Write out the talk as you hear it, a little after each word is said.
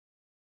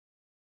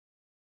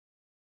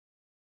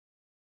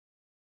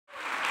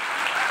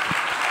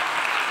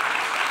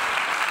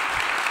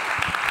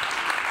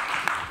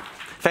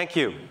Thank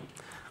you.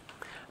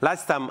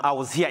 Last time I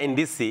was here in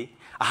DC,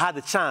 I had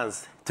the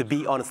chance to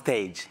be on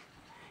stage.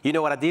 You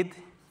know what I did?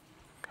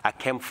 I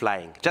came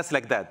flying, just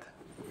like that.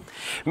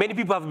 Many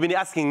people have been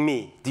asking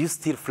me, do you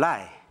still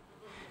fly?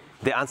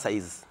 The answer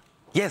is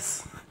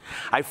yes.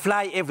 I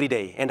fly every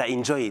day, and I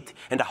enjoy it.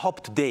 And I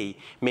hope today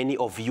many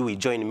of you will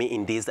join me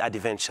in this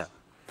adventure.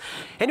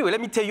 Anyway, let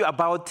me tell you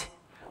about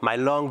my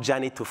long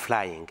journey to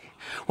flying.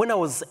 When I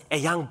was a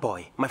young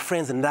boy, my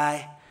friends and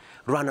I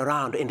ran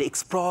around and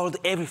explored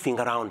everything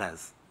around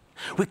us.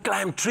 We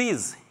climbed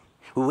trees.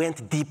 We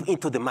went deep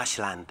into the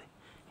marshland,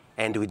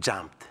 and we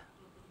jumped.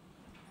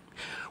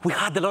 We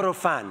had a lot of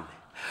fun.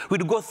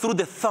 We'd go through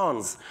the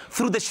thorns,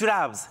 through the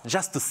shrubs,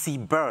 just to see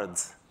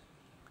birds.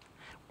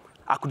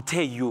 I could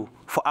tell you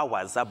for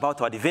hours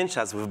about our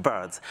adventures with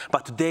birds,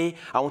 but today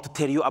I want to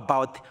tell you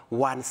about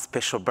one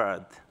special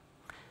bird,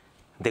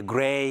 the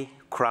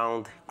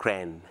gray-crowned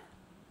crane.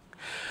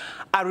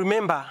 I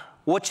remember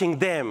watching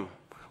them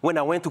when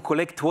I went to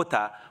collect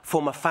water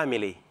for my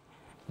family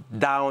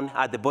down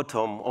at the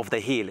bottom of the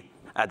hill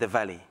at the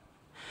valley.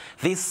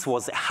 This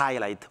was a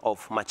highlight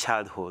of my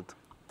childhood.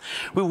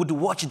 We would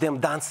watch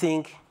them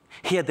dancing,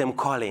 hear them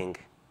calling.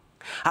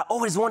 I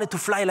always wanted to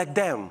fly like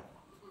them.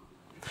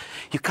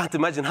 You can't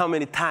imagine how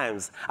many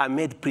times I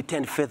made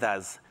pretend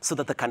feathers so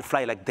that I can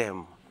fly like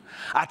them.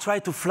 I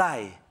tried to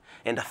fly,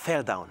 and I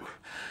fell down,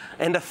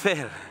 and I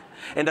fell,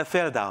 and I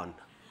fell down.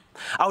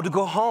 I would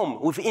go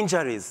home with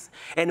injuries,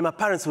 and my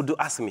parents would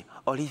ask me,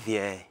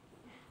 Olivier,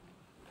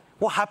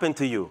 what happened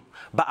to you?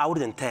 But I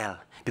wouldn't tell,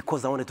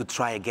 because I wanted to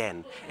try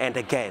again, and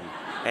again,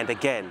 and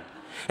again.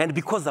 And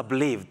because I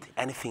believed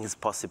anything is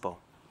possible.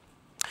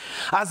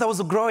 As I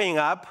was growing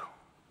up,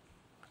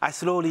 I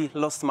slowly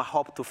lost my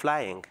hope to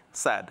flying,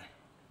 sad.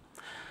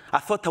 I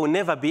thought I would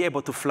never be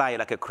able to fly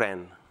like a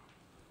crane.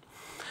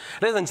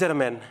 Ladies and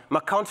gentlemen, my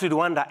country,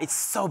 Rwanda, is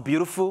so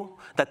beautiful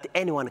that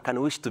anyone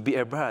can wish to be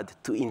a bird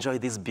to enjoy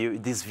these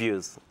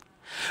views.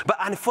 But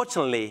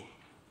unfortunately,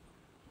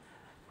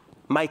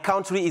 my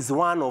country is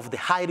one of the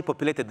highly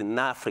populated in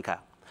Africa.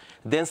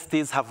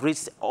 Densities have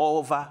reached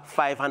over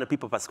 500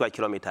 people per square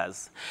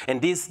kilometers.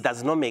 And this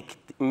does not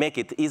make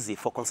it easy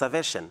for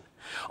conservation.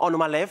 On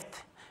my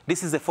left,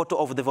 this is a photo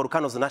of the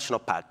Volcanoes National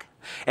Park.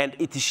 And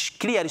it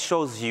clearly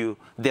shows you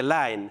the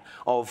line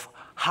of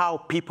how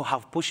people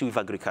have pushed with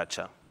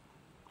agriculture.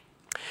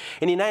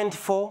 In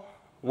 1994,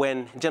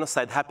 when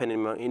genocide happened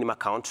in my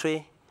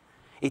country,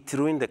 it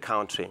ruined the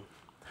country.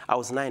 I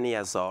was 9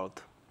 years old.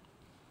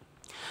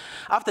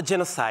 After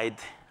genocide,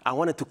 I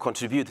wanted to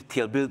contribute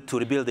to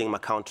rebuilding my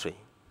country.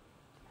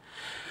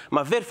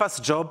 My very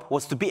first job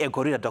was to be a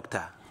gorilla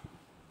doctor.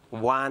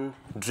 One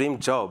dream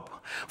job.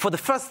 For the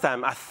first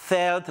time, I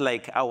felt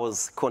like I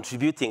was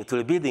contributing to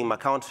rebuilding my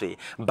country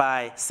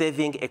by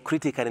saving a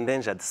critically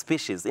endangered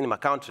species in my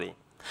country.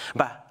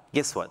 But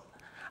guess what?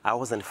 I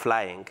wasn't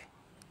flying.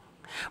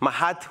 My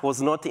heart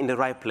was not in the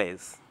right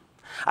place.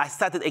 I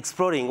started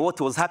exploring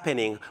what was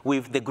happening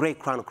with the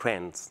gray-crowned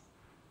cranes.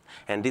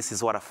 And this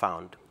is what I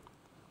found.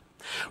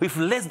 With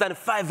less than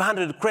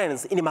 500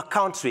 cranes in my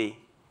country,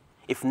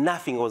 if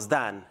nothing was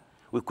done,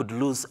 we could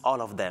lose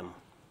all of them.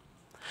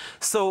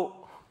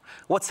 So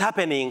what's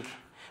happening,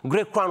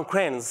 gray-crowned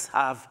cranes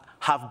have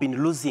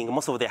been losing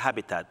most of their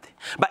habitat.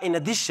 But in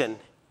addition,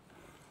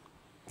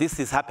 this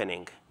is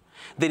happening.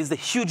 There is a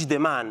huge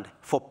demand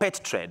for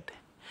pet trade.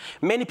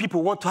 Many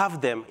people want to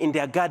have them in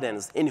their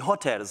gardens, in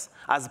hotels,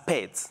 as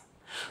pets.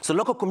 So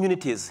local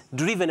communities,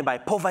 driven by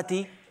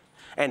poverty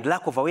and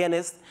lack of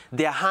awareness,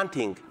 they are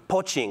hunting,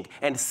 poaching,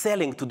 and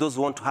selling to those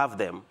who want to have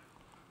them.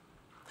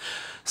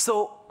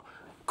 So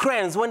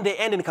cranes, when they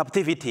end in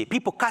captivity,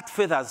 people cut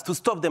feathers to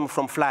stop them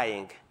from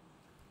flying.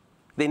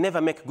 They never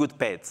make good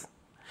pets.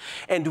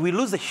 And we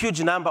lose a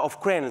huge number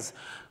of cranes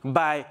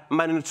by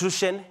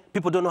malnutrition.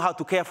 People don't know how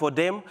to care for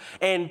them,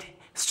 and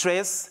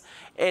stress,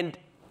 and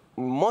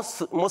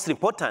most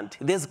important,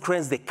 there's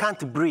cranes they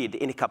can't breed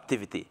in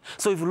captivity.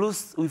 So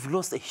we've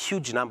lost a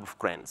huge number of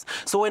cranes.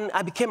 So when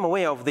I became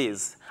aware of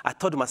this, I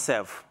told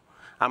myself,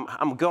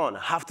 I'm gone,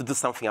 I have to do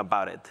something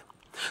about it.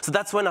 So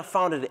that's when I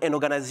founded an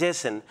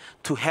organization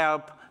to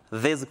help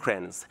these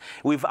cranes,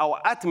 with our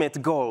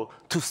ultimate goal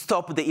to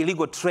stop the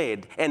illegal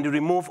trade and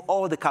remove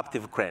all the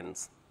captive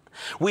cranes.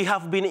 We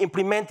have been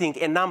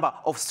implementing a number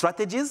of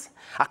strategies.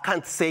 I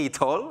can't say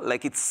it all,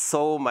 like it's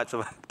so much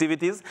of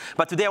activities,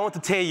 but today I want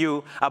to tell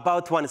you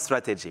about one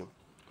strategy.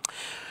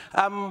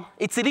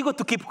 It's illegal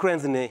to keep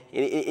cranes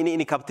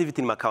in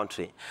captivity in my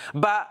country,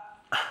 but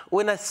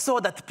when I saw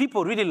that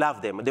people really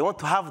love them, they want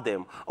to have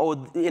them,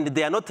 and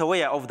they are not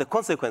aware of the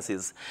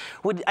consequences,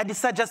 I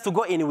decided just to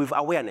go in with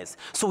awareness.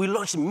 So we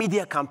launched a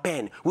media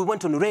campaign. We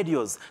went on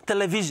radios,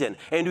 television,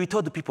 and we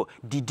told the people,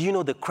 did you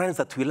know the cranes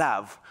that we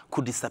love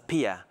could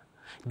disappear?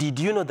 Did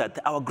you know that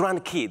our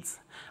grandkids,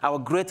 our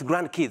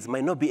great-grandkids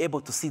might not be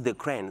able to see the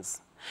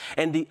cranes?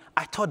 And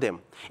I told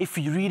them, if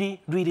you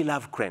really, really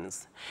love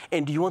cranes,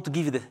 and you want to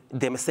give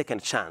them a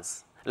second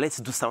chance, let's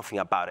do something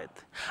about it.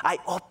 I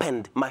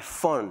opened my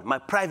phone, my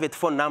private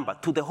phone number,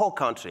 to the whole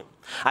country.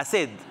 I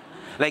said,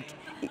 like,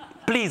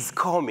 Please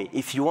call me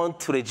if you want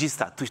to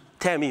register to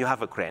tell me you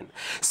have a crane.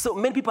 So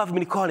many people have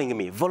been calling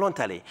me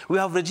voluntarily. We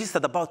have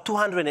registered about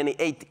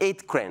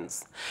 208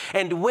 cranes.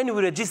 And when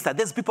we register,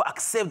 those people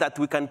accept that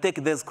we can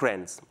take those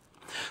cranes.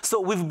 So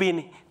we've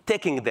been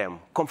taking them,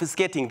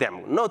 confiscating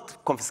them.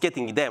 Not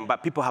confiscating them,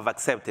 but people have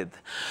accepted.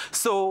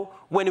 So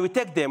when we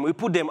take them, we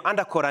put them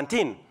under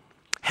quarantine,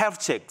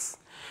 health checks.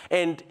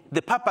 And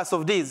the purpose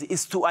of this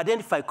is to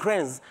identify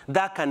cranes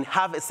that can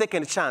have a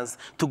second chance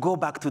to go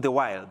back to the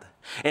wild.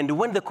 And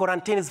when the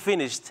quarantine is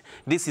finished,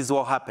 this is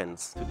what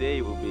happens.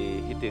 Today we'll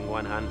be hitting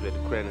 100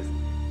 cranes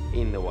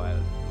in the wild.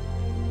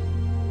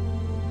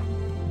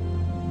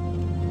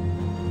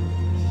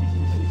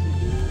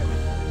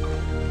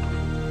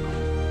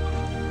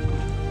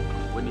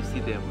 When you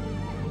see them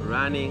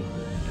running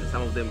and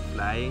some of them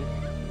flying,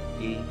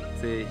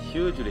 it's a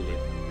huge relief.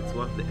 It's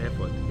worth the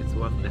effort. It's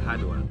worth the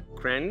hard work.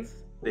 Cranes,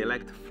 they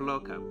like to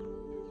flock up,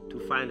 to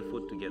find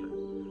food together,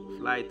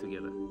 fly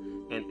together.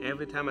 And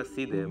every time I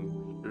see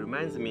them, it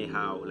reminds me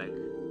how, like,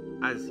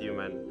 as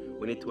humans,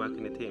 we need to work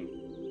in a team.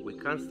 We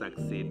can't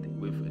succeed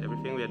with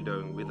everything we are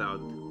doing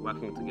without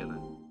working together.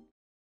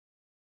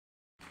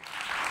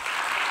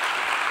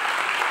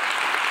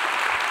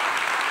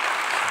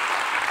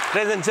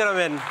 Ladies and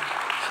gentlemen,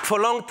 for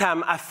a long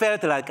time, I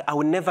felt like I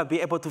would never be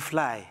able to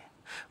fly.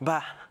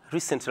 But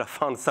recently, I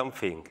found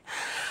something.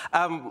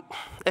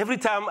 Every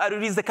time I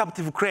release the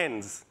captive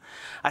cranes,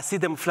 I see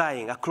them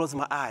flying. I close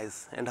my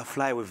eyes, and I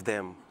fly with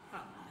them.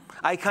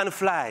 I can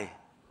fly.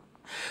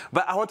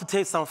 But I want to tell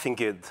you something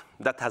good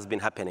that has been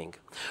happening.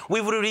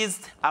 We've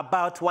released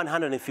about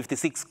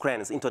 156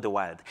 cranes into the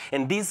wild,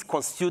 and these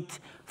constitute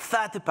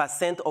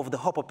 30% of the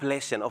whole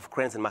population of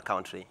cranes in my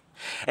country.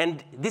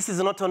 And this is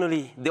not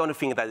only the only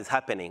thing that is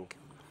happening.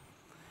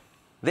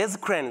 These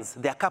cranes,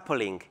 they're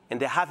coupling, and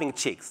they're having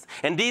chicks.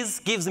 And this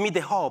gives me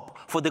the hope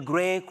for the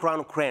gray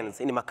crown cranes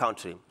in my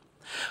country.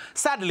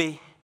 Sadly,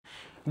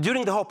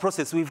 during the whole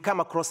process, we've come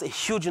across a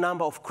huge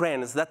number of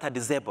cranes that are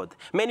disabled.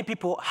 Many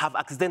people have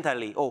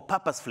accidentally or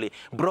purposefully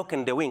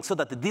broken the wings so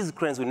that these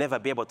cranes will never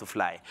be able to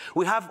fly.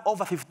 We have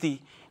over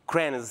 50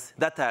 cranes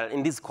that are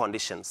in these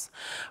conditions.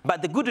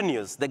 But the good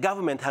news, the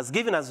government has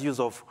given us use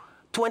of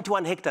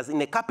 21 hectares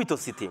in a capital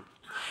city.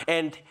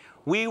 And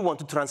we want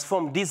to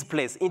transform this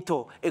place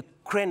into a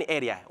crane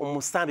area,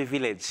 Umusambi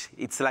village.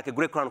 It's like a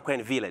great crown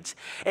crane village.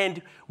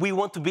 And we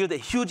want to build a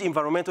huge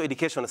environmental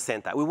education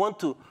center. We want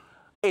to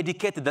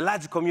educate the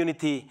large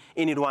community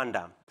in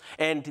Rwanda.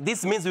 And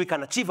this means we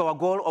can achieve our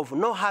goal of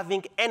not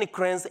having any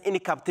cranes in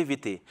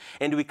captivity,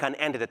 and we can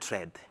end the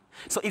trade.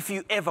 So if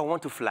you ever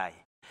want to fly,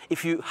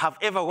 if you have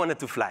ever wanted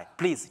to fly,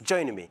 please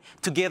join me.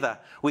 Together,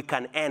 we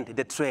can end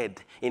the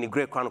trade in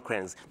great crown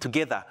cranes.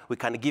 Together, we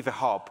can give a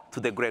hope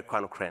to the great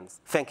crown cranes.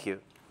 Thank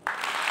you.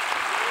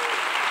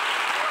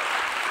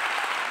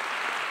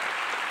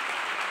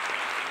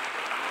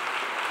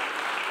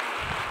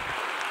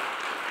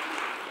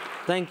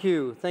 Thank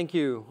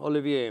you,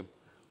 Olivier.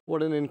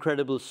 What an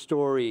incredible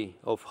story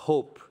of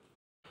hope.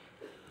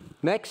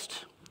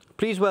 Next,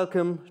 please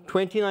welcome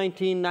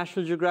 2019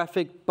 National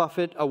Geographic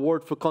Buffett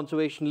Award for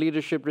Conservation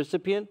Leadership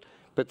recipient,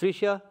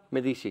 Patrcia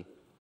Medici.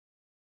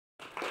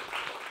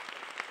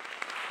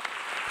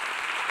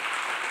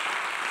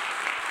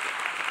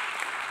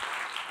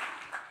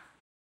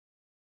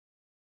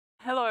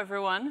 Hello,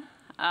 everyone.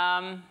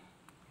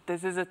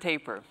 This is a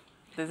tapir.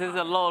 This is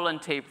a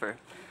lowland tapir.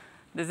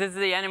 This is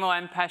the animal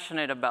I'm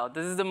passionate about.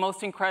 This is the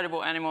most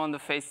incredible animal on the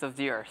face of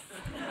the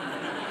earth.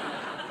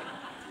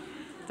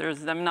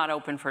 I'm not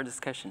open for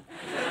discussion.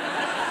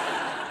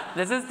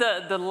 This is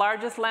the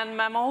largest land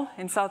mammal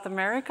in South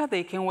America.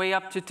 They can weigh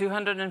up to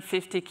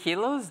 250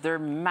 kilos. They're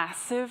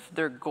massive.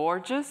 They're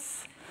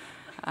gorgeous.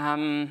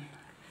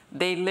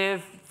 They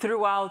live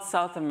throughout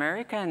South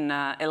America in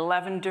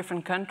 11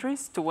 different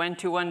countries,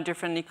 21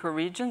 different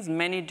ecoregions,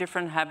 many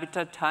different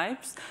habitat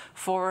types,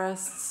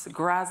 forests,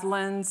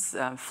 grasslands,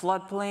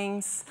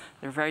 floodplains.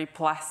 They're very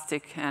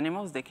plastic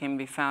animals. They can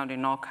be found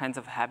in all kinds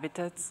of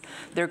habitats.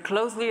 They're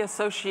closely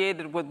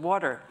associated with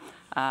water.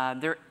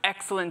 They're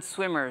excellent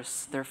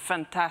swimmers. They're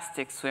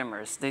fantastic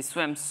swimmers. They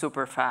swim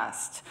super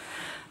fast.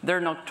 They're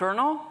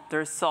nocturnal,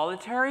 they're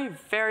solitary,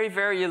 very,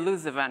 very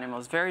elusive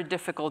animals, very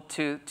difficult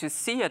to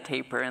see a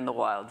tapir in the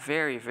wild,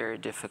 very, very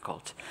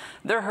difficult.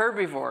 They're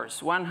herbivores,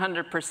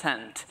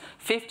 100%.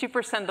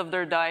 50% of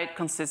their diet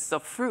consists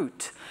of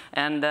fruit,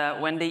 and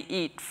when they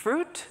eat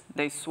fruit,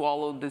 they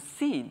swallow the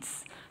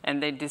seeds,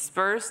 and they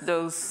disperse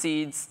those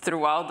seeds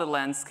throughout the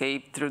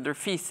landscape through their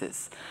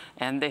feces.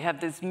 And they have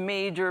this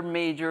major,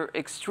 major,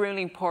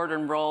 extremely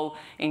important role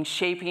in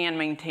shaping and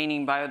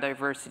maintaining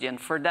biodiversity.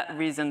 And for that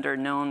reason, they're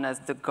known as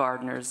the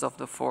gardeners of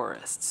the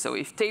forest. So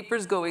if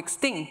tapirs go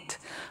extinct,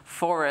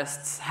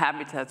 forests,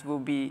 habitats will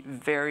be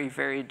very,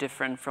 very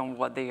different from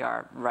what they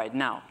are right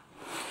now.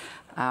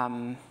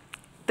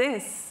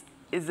 This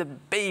is a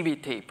baby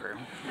tapir.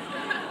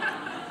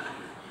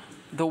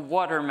 The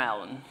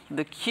watermelon,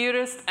 the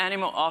cutest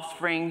animal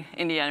offspring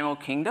in the animal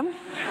kingdom.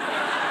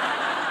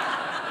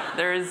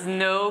 There is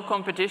no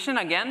competition,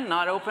 again,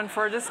 not open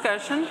for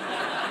discussion.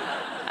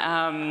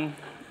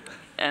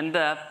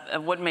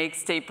 what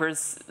makes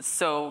tapers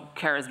so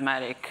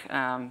charismatic,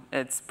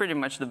 it's pretty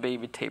much the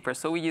baby taper.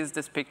 So we use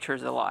these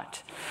pictures a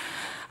lot.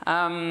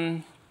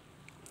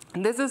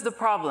 This is the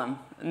problem.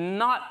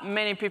 Not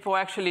many people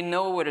actually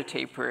know what a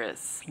taper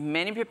is.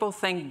 Many people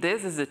think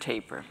this is a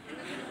taper.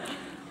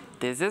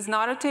 This is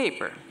not a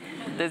taper.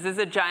 This is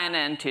a giant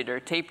anteater.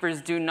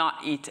 Tapers do not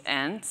eat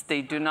ants.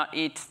 They do not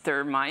eat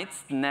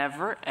termites.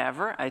 Never,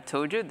 ever. I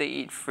told you, they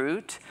eat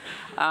fruit.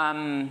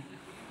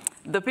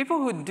 The people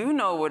who do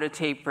know what a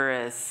taper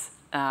is,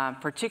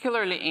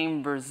 particularly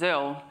in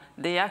Brazil,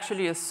 they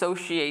actually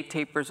associate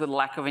tapers with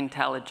lack of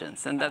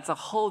intelligence. And that's a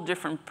whole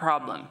different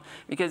problem.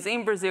 Because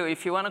in Brazil,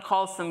 if you want to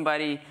call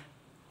somebody,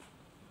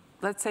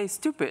 let's say,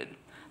 stupid,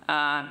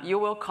 you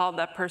will call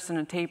that person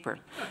a taper.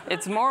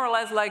 It's more or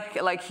less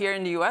like here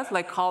in the US,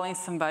 like calling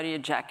somebody a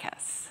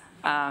jackass.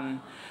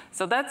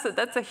 So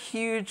that's a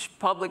huge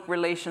public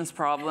relations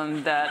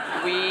problem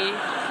that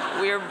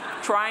we're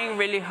trying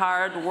really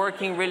hard,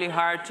 working really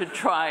hard to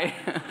try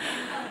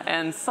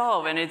and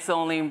solve. And it's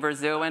only in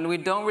Brazil, and we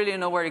don't really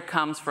know where it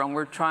comes from.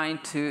 We're trying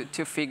to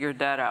figure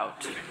that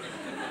out.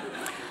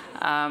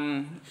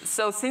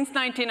 So since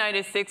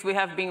 1996, we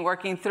have been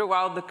working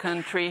throughout the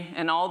country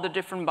in all the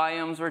different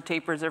biomes where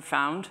tapers are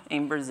found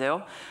in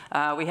Brazil.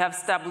 We have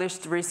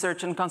established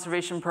research and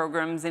conservation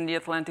programs in the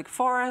Atlantic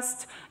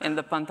forest, in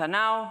the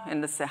Pantanal,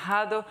 in the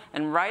Cerrado,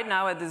 and right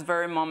now at this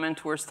very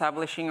moment, we're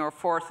establishing our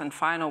fourth and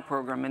final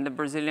program in the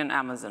Brazilian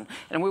Amazon.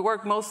 And we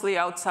work mostly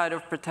outside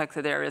of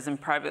protected areas in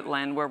private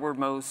land where we're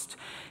most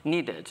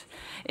needed.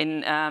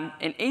 In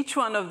each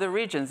one of the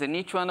regions, in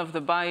each one of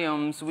the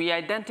biomes, we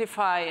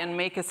identify and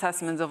make assessments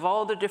of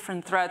all the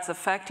different threats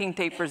affecting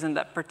tapers in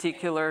that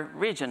particular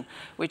region,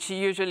 which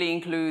usually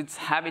includes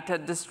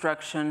habitat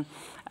destruction.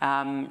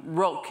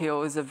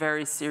 Roadkill is a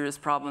very serious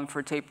problem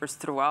for tapers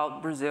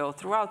throughout Brazil,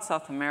 throughout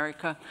South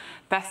America,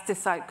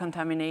 pesticide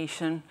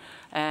contamination,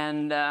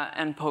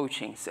 and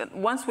poaching. So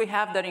once we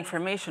have that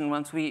information,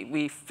 once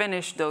we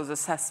finish those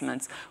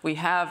assessments, we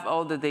have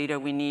all the data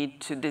we need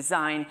to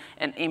design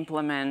and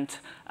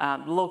implement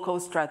local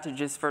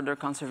strategies for their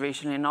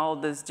conservation in all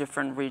these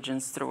different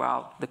regions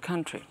throughout the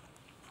country.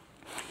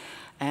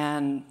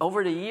 And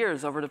over the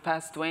years, over the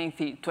past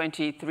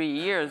 23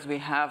 years, we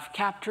have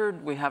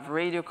captured, we have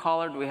radio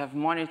collared, we have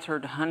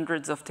monitored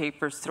hundreds of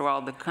tapers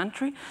throughout the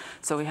country.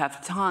 So we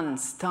have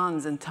tons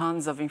and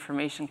tons of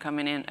information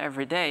coming in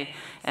every day.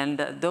 And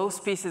those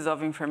pieces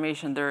of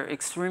information, they're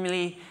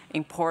extremely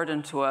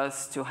important to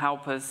us to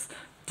help us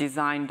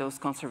design those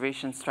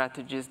conservation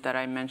strategies that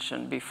I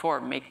mentioned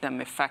before, make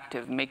them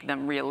effective, make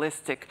them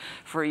realistic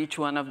for each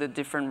one of the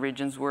different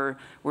regions we're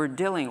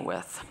dealing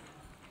with.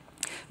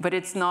 But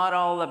it's not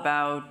all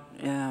about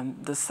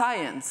the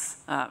science.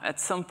 At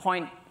some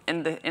point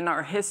in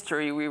our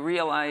history, we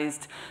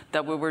realized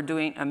that we were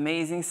doing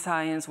amazing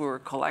science, we were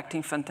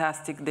collecting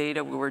fantastic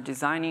data, we were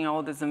designing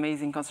all these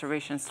amazing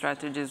conservation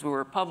strategies, we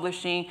were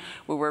publishing,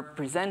 we were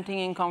presenting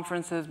in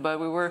conferences, but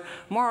we were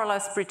more or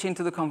less preaching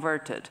to the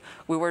converted.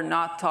 We were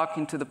not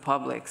talking to the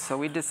public. So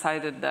we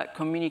decided that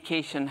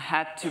communication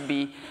had to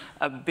be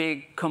a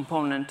big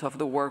component of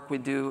the work we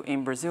do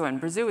in Brazil. And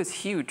Brazil is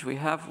huge. We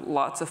have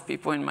lots of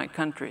people in my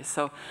country.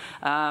 So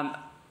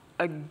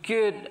a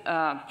good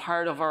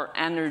part of our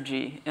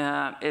energy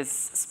is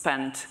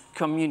spent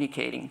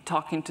communicating,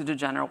 talking to the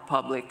general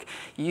public,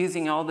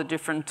 using all the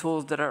different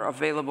tools that are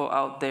available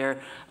out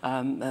there,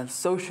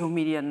 social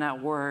media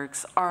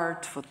networks,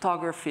 art,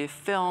 photography,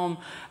 film,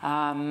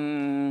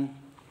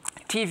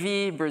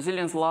 TV.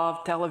 Brazilians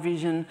love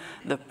television,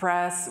 the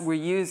press. We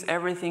use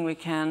everything we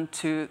can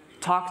to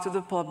talk to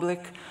the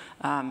public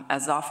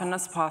as often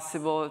as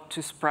possible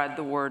to spread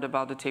the word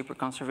about the tapir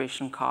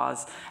conservation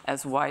cause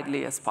as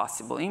widely as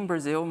possible, in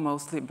Brazil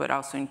mostly, but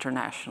also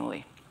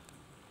internationally.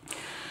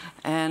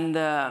 And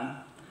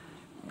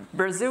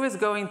Brazil is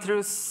going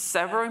through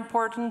several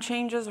important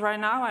changes right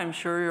now. I'm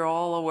sure you're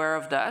all aware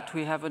of that.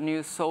 We have a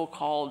new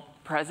so-called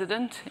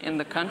president in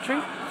the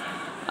country.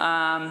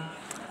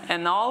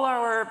 And all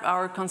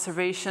our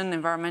conservation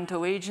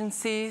environmental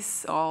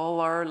agencies, all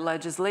our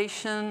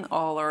legislation,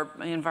 all our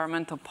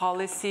environmental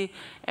policy,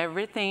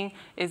 everything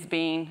is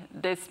being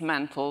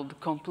dismantled,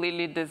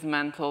 completely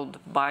dismantled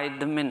by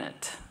the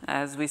minute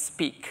as we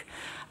speak.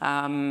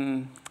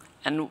 And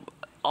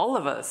all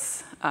of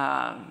us,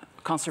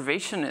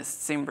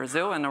 conservationists in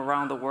Brazil and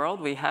around the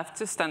world, we have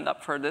to stand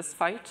up for this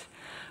fight.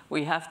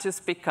 We have to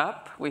speak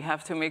up. We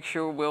have to make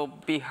sure we'll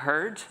be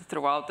heard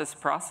throughout this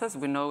process.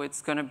 We know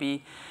it's going to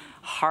be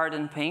hard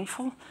and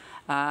painful,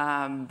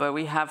 but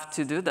we have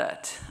to do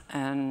that.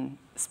 And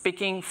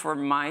speaking for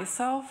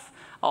myself,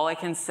 all I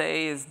can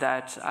say is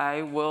that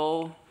I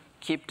will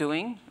keep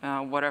doing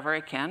whatever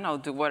I can. I'll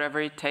do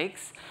whatever it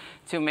takes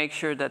to make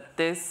sure that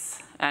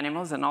these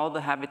animals and all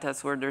the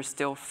habitats where they're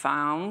still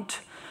found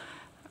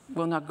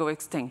will not go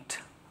extinct.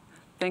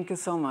 Thank you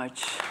so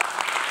much.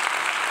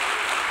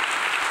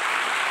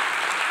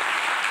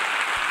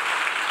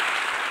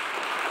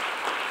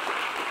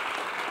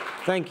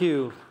 Thank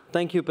you.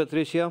 Thank you,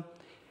 Patrcia.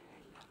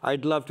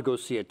 I'd love to go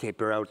see a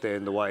tapir out there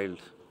in the wild.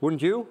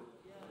 Wouldn't you?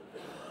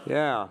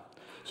 Yeah.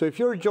 So if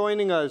you're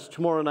joining us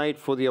tomorrow night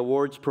for the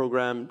awards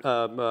program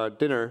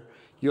dinner,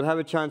 you'll have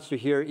a chance to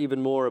hear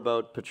even more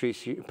about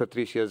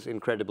Patricia's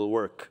incredible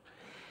work.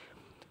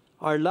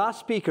 Our last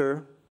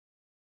speaker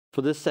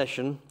for this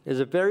session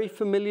is a very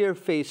familiar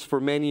face for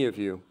many of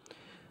you.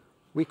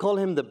 We call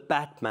him the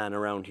Batman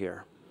around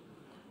here,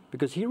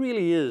 because he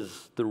really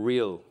is the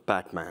real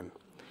Batman.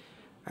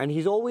 And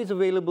he's always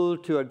available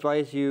to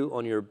advise you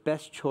on your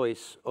best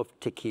choice of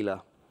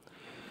tequila.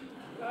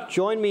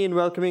 Join me in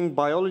welcoming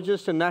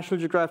biologist and National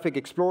Geographic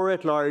Explorer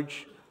at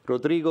Large,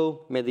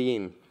 Rodrigo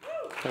Medellin.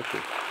 Thank you.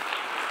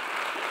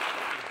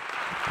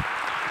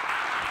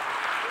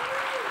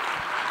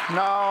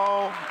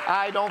 No,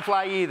 I don't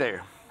fly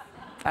either.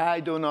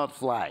 I do not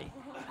fly.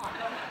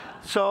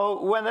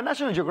 So when the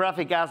National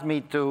Geographic asked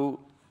me to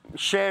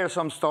share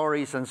some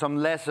stories and some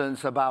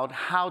lessons about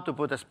how to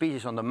put a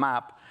species on the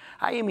map,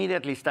 I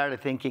immediately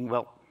started thinking,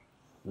 well,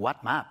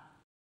 what map?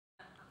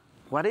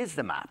 What is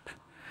the map?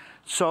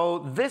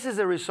 So this is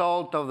the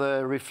result of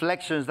the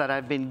reflections that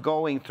I've been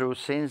going through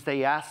since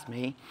they asked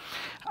me.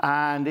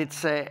 And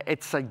it's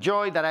a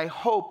joy that I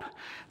hope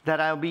that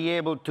I'll be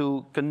able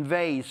to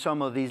convey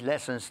some of these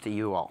lessons to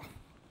you all.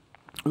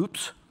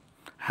 Oops,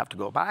 I have to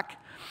go back.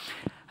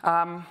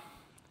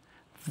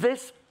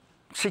 This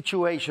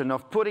situation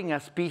of putting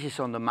a species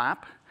on the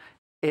map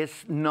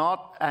is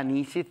not an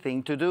easy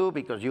thing to do,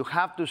 because you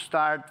have to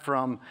start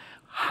from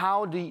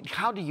how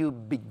do you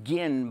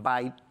begin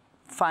by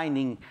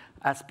finding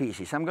a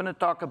species. I'm going to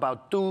talk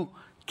about two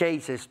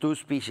cases, two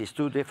species,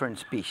 two different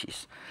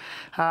species.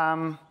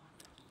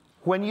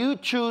 When you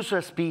choose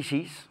a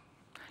species,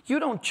 you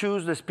don't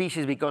choose the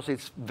species because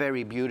it's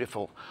very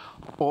beautiful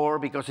or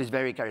because it's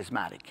very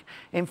charismatic.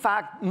 In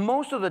fact,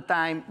 most of the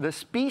time, the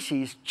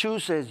species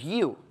chooses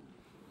you.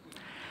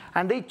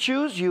 And they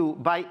choose you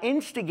by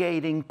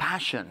instigating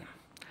passion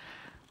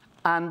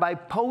and by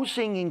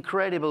posing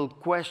incredible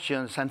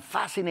questions and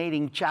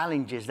fascinating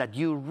challenges that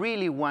you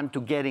really want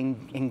to get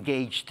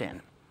engaged in.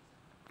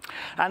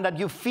 And that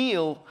you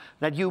feel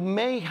that you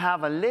may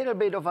have a little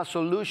bit of a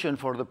solution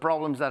for the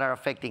problems that are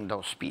affecting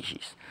those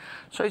species.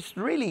 So it's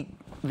really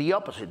the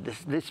opposite.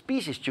 The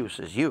species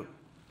chooses you.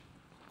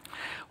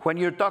 When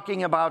you're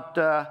talking about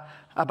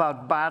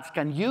bats,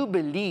 can you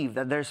believe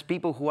that there's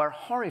people who are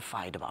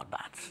horrified about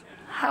bats?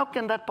 How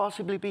can that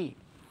possibly be?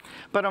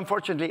 But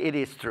unfortunately, it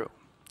is true.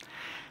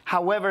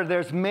 However,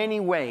 there's many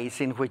ways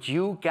in which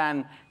you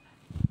can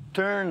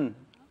turn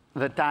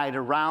the tide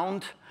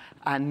around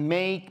and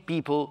make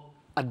people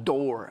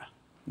adore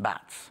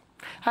bats.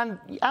 And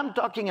I'm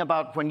talking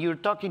about when you're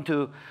talking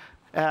to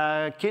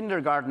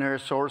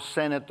kindergartners or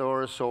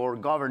senators or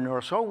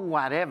governors or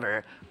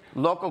whatever,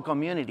 local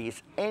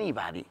communities,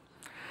 anybody.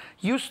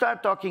 You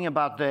start talking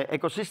about the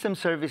ecosystem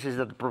services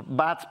that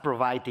bats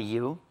provide to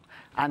you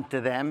and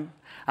to them,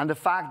 and the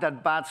fact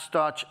that bats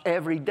touch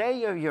every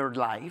day of your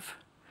life,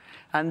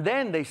 and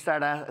then they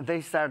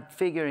start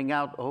figuring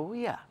out, oh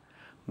yeah,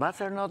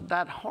 bats are not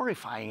that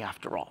horrifying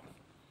after all.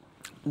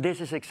 This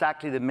is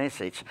exactly the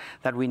message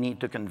that we need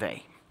to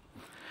convey.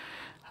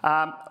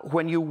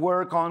 When you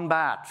work on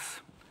bats,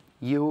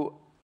 you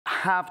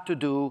have to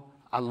do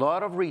a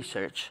lot of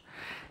research.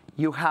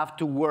 You have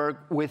to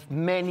work with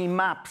many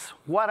maps.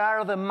 What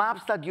are the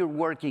maps that you're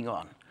working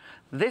on?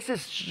 This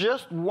is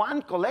just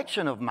one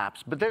collection of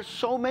maps, but there's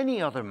so many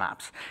other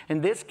maps.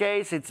 In this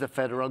case, it's the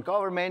federal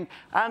government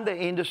and the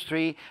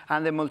industry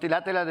and the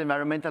multilateral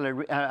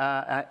environmental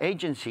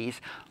agencies.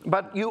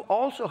 But you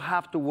also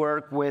have to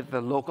work with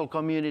the local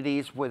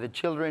communities, with the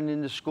children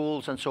in the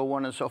schools, and so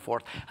on and so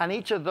forth. And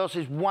each of those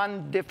is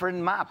one different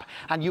map.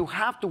 And you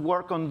have to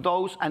work on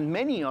those and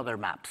many other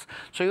maps.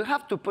 So you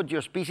have to put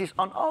your species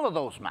on all of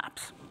those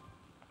maps.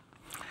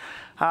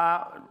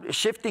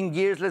 Shifting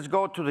gears, let's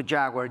go to the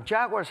jaguar.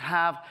 Jaguars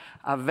have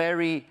a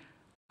very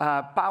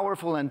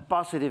powerful and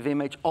positive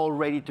image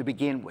already to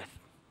begin with,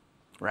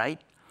 right?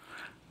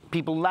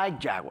 People like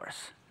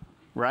jaguars,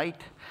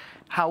 right?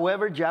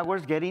 However,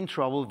 jaguars get in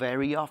trouble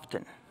very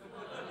often.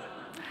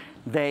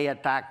 They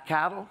attack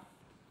cattle.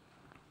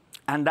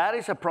 And that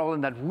is a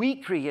problem that we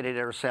created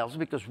ourselves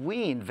because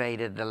we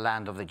invaded the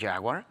land of the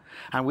jaguar,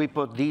 and we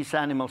put these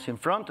animals in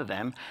front of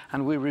them,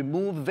 and we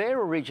removed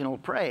their original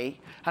prey,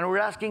 and we're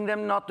asking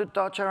them not to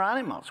touch our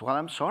animals. Well,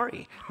 I'm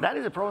sorry. That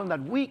is a problem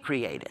that we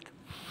created.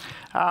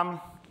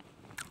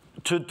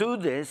 To do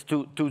this,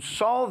 to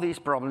solve these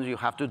problems, you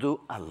have to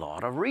do a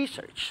lot of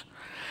research.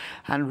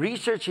 And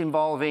research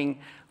involving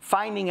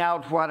finding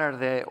out what are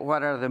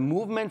the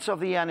movements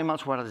of the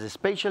animals, what is the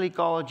spatial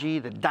ecology,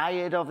 the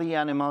diet of the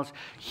animals.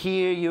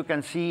 Here you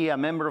can see a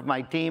member of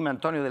my team,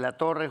 Antonio de la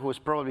Torre, who is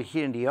probably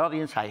here in the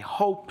audience. I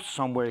hope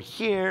somewhere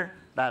here.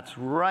 That's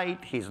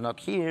right, he's not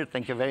here.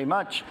 Thank you very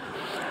much.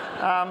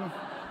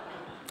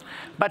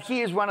 But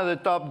he is one of the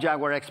top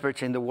jaguar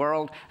experts in the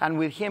world, and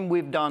with him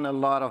we've done a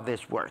lot of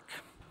this work.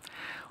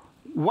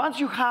 Once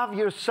you have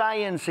your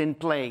science in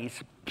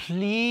place,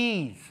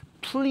 please,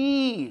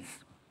 please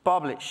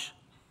publish.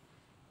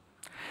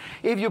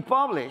 If you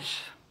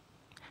publish,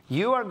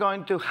 you are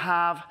going to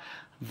have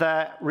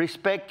the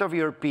respect of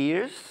your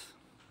peers,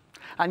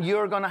 and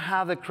you're going to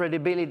have the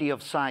credibility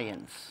of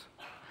science.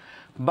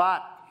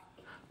 But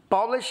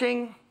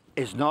publishing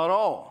is not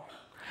all.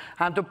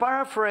 And to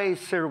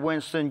paraphrase Sir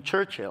Winston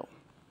Churchill,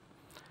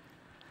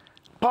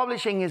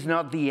 publishing is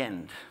not the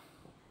end.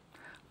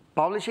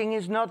 Publishing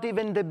is not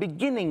even the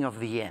beginning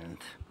of the end.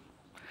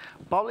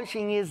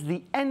 Publishing is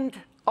the end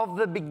of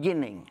the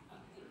beginning.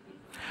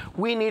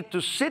 We need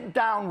to sit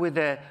down with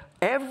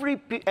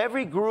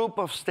every group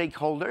of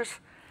stakeholders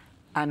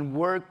and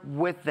work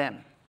with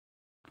them.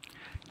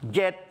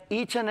 Get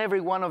each and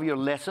every one of your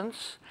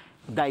lessons,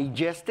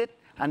 digest it,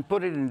 and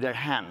put it in their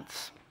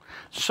hands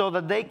so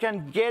that they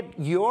can get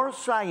your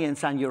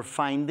science and your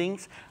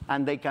findings,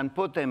 and they can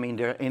put them in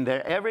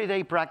their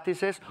everyday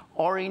practices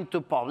or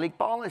into public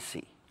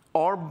policy,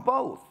 or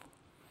both.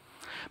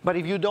 But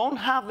if you don't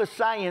have the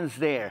science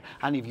there,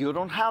 and if you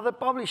don't have the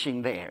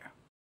publishing there,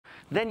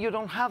 then you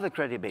don't have the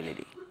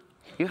credibility.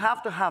 You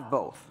have to have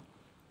both.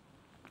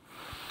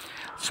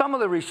 Some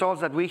of the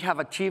results that we have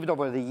achieved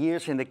over the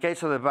years in the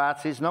case of the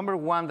bats is, number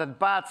one, that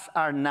bats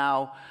are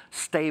now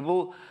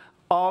stable.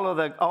 All of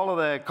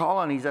the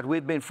colonies that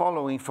we've been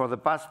following for the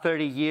past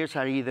 30 years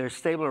are either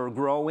stable or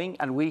growing,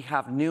 and we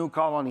have new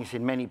colonies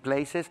in many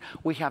places.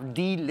 We have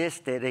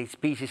delisted a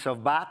species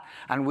of bat,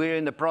 and we're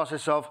in the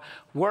process of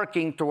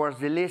working towards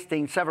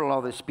delisting several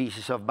other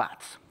species of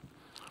bats.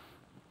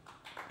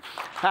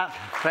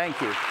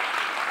 Thank you.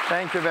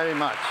 Thank you very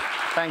much.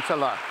 Thanks a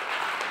lot.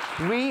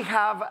 We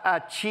have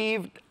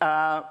achieved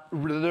the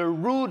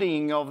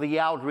rooting of the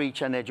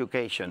outreach and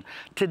education.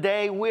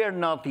 Today, we're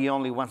not the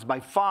only ones. By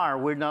far,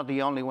 we're not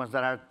the only ones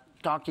that are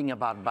talking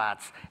about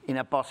bats in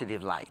a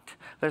positive light.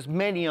 There's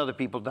many other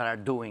people that are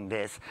doing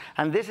this.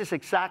 And this is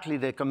exactly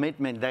the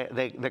commitment,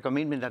 the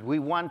commitment that we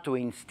want to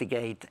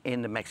instigate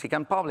in the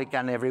Mexican public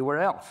and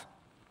everywhere else.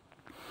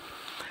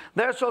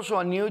 There's also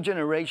a new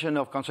generation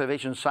of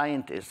conservation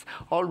scientists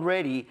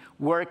already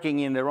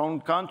working in their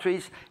own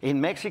countries, in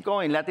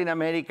Mexico, in Latin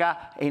America,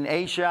 in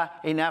Asia,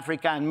 in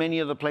Africa, and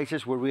many other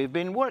places where we've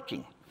been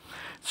working.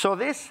 So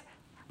this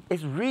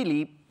is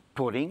really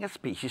putting a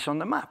species on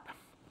the map.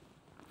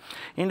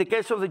 In the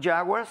case of the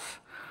jaguars,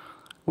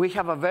 we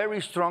have a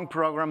very strong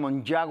program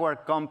on jaguar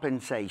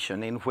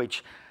compensation, in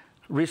which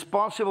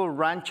responsible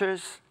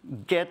ranchers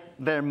get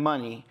their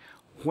money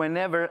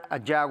whenever a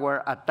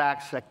jaguar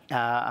attacks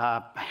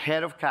a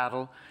head of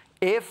cattle,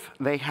 if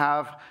they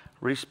have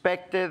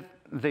respected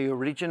the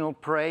original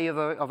prey of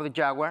the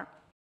jaguar,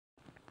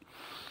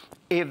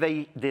 if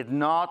they did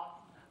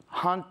not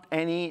hunt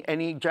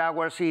any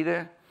jaguars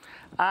either,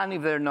 and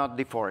if they're not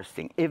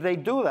deforesting. If they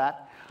do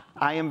that,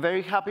 I am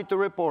very happy to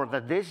report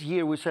that this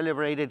year we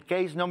celebrated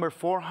case number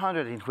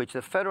 400, in which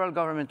the federal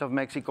government of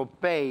Mexico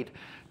paid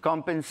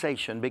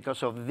compensation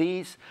because of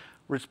these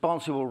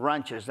responsible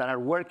ranchers that are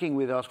working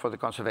with us for the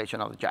conservation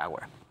of the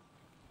jaguar.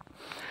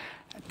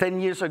 10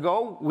 years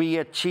ago, we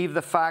achieved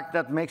the fact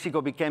that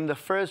Mexico became the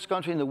first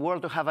country in the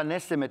world to have an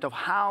estimate of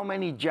how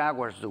many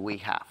jaguars do we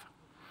have.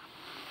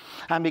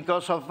 And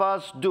because of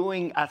us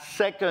doing a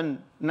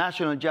second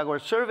National Jaguar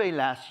survey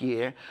last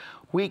year,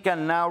 we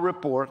can now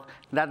report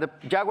that the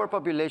jaguar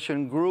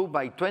population grew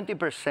by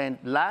 20%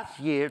 last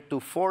year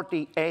to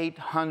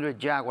 4,800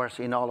 jaguars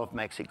in all of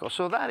Mexico.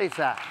 So that is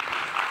a,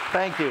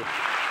 thank you.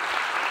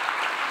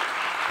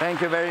 Thank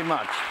you very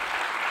much.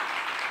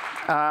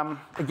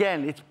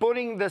 Again, it's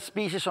putting the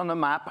species on the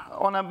map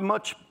on a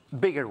much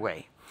bigger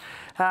way.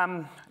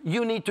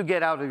 You need to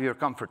get out of your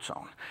comfort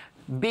zone.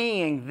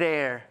 Being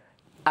there,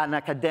 an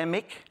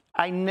academic,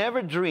 I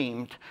never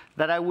dreamed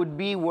that I would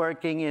be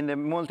working in the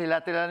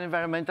multilateral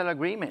environmental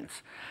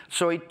agreements.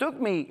 So it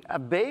took me a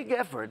big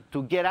effort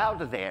to get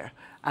out of there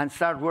and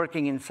start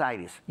working in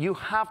CITES. You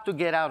have to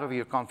get out of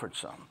your comfort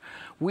zone.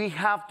 We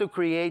have to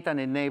create and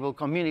enable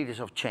communities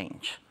of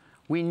change.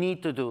 We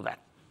need to do that.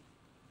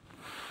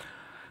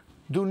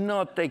 Do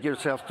not take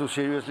yourself too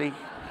seriously.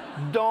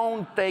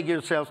 Don't take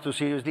yourself too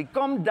seriously.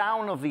 Come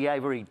down off the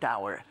ivory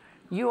tower.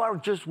 You are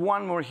just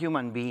one more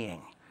human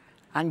being,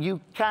 and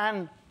you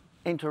can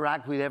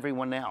interact with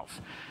everyone else.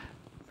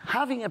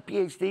 Having a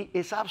PhD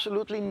is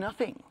absolutely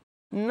nothing.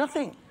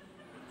 Nothing.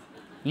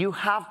 You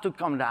have to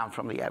come down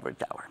from the ivory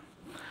tower.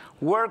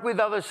 Work with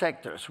other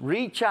sectors.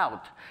 Reach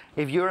out.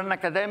 If you're an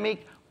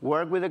academic,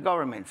 work with the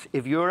governments.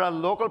 If you're a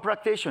local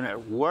practitioner,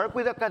 work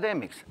with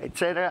academics, et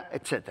cetera,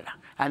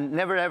 and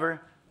never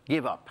ever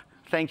give up.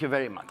 Thank you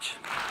very much.